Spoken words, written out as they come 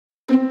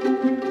FedEx,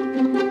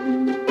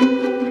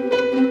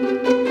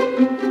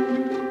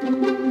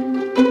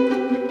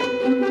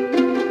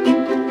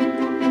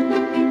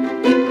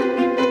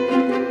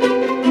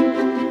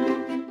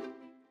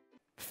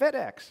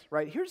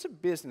 right? Here's a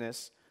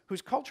business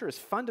whose culture is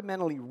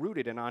fundamentally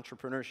rooted in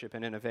entrepreneurship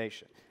and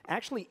innovation.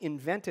 Actually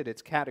invented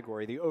its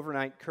category, the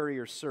overnight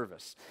courier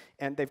service.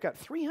 And they've got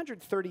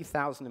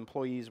 330,000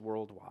 employees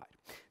worldwide.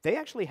 They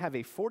actually have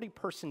a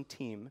 40-person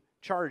team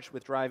charged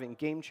with driving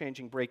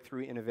game-changing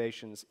breakthrough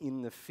innovations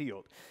in the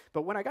field.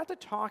 But when I got to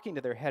talking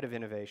to their head of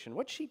innovation,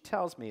 what she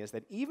tells me is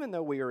that even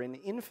though we are an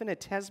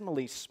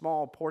infinitesimally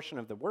small portion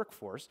of the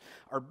workforce,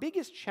 our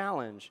biggest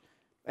challenge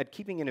at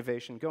keeping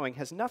innovation going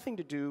has nothing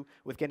to do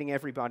with getting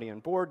everybody on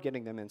board,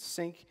 getting them in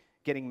sync,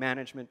 getting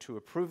management to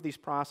approve these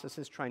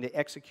processes, trying to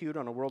execute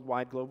on a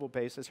worldwide global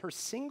basis. Her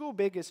single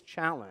biggest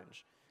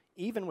challenge,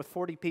 even with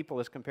 40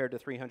 people as compared to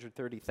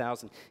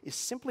 330,000, is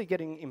simply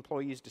getting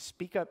employees to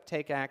speak up,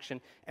 take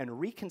action, and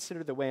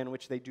reconsider the way in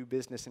which they do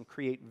business and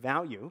create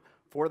value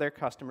for their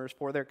customers,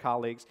 for their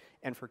colleagues,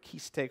 and for key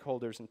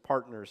stakeholders and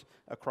partners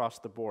across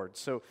the board.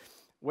 So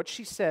what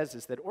she says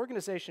is that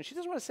organizations, she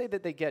doesn't want to say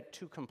that they get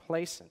too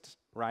complacent,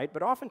 right?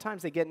 But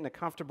oftentimes they get in a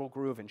comfortable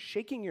groove, and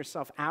shaking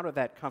yourself out of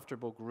that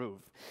comfortable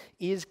groove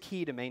is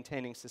key to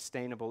maintaining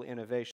sustainable innovation.